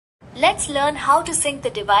Let's learn how to sync the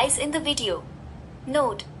device in the video.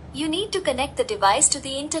 Note, you need to connect the device to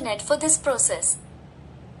the internet for this process.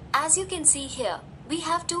 As you can see here, we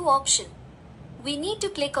have two options. We need to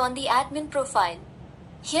click on the admin profile.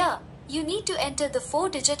 Here, you need to enter the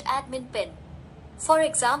 4-digit admin PIN. For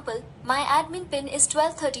example, my admin PIN is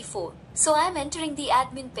 1234, so I am entering the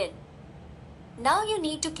admin PIN. Now you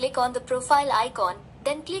need to click on the profile icon,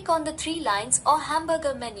 then click on the 3 lines or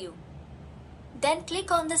hamburger menu. Then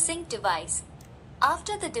click on the sync device.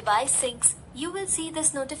 After the device syncs, you will see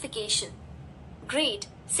this notification. Great!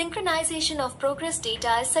 Synchronization of progress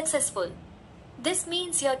data is successful. This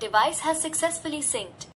means your device has successfully synced.